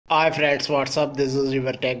Hi friends, what's up? This is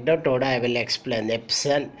your Tech Dot. Today I will explain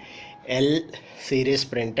Epson L series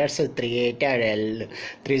printers 380 and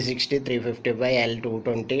L360, 350 by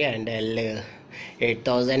L220 and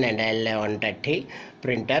L8000 and L130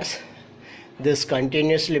 printers. This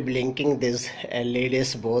continuously blinking these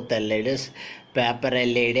LEDs, both LEDs, paper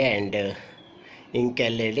LED and ink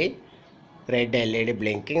LED, red LED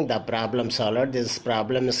blinking. The problem solved. This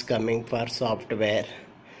problem is coming for software.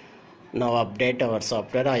 Now update our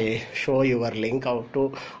software. I show your link how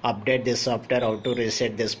to update this software, how to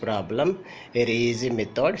reset this problem. Very easy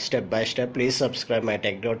method, step by step. Please subscribe my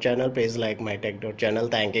Tech Dot channel. Please like my Tech Dot channel.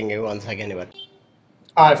 Thanking you once again.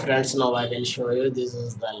 Hi friends, now I will show you. This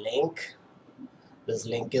is the link. This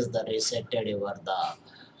link is the resetted your the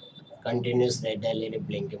continuous red LED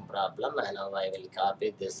blinking problem. And now I will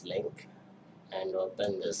copy this link and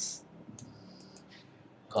open this.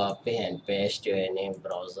 Copy and paste to any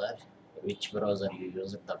browser, which browser you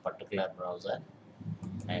use, the particular browser,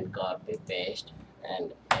 and copy, paste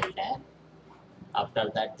and enter.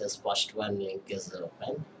 After that, this first one link is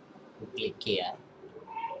open. Click here,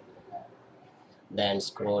 then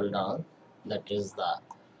scroll down.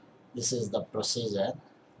 This is the procedure.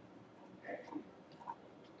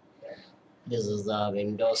 This is the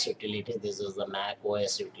Windows utility, this is the Mac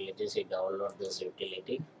OS utility. So you download this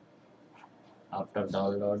utility. After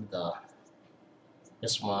download, the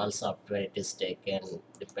small software it is taken,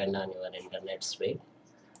 depend on your internet speed,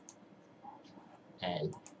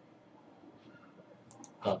 and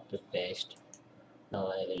copy paste. Now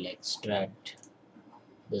I will extract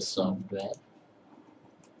this software,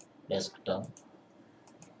 desktop,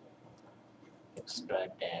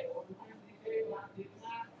 extract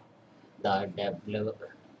the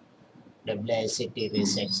WICT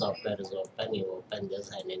reset software is open. You open this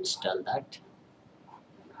and install that.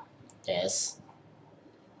 Yes,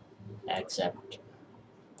 accept,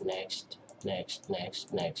 next,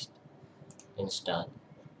 install.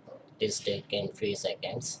 It is taken few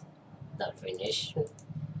seconds. The finish.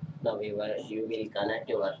 Now you will connect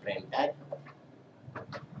your printer.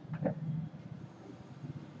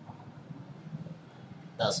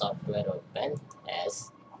 The software open.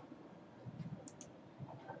 Yes,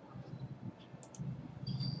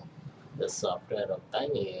 the software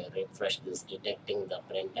open. You refresh this, detecting the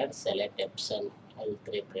printer. Select Epson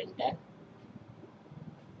L3 printer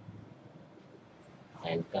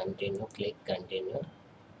and continue. Click continue.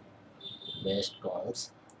 Waste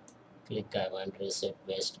counts. Click I want reset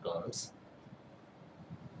waste counts.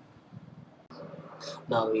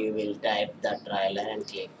 Now we will type the trailer and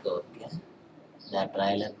click OK. The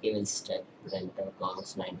trailer key will set printer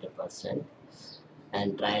counts 90%,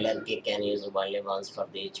 and trailer key can use only once for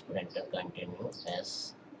each printer. Continue.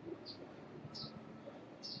 Yes,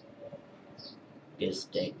 it is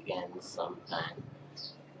taken some time.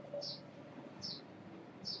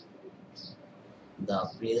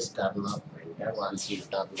 Please turn off printer. Once you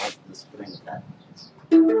turn off this printer,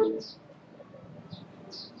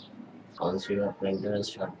 once your printer is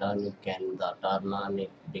shut down, you can turn on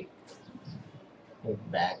it, pick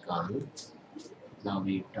it back on. Now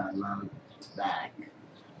we turn on back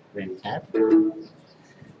printer.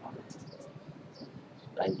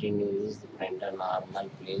 Continue use the printer normal.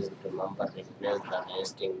 Please remember replace the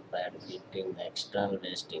resting pad, clicking the external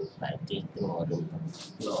resting pad, click more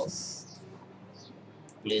close.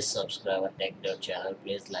 Please subscribe our Tech Dot channel.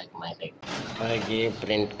 Please like my Tech. I give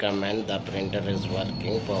print command. The printer is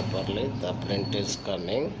working properly. The print is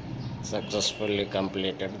coming. Successfully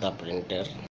completed the printer.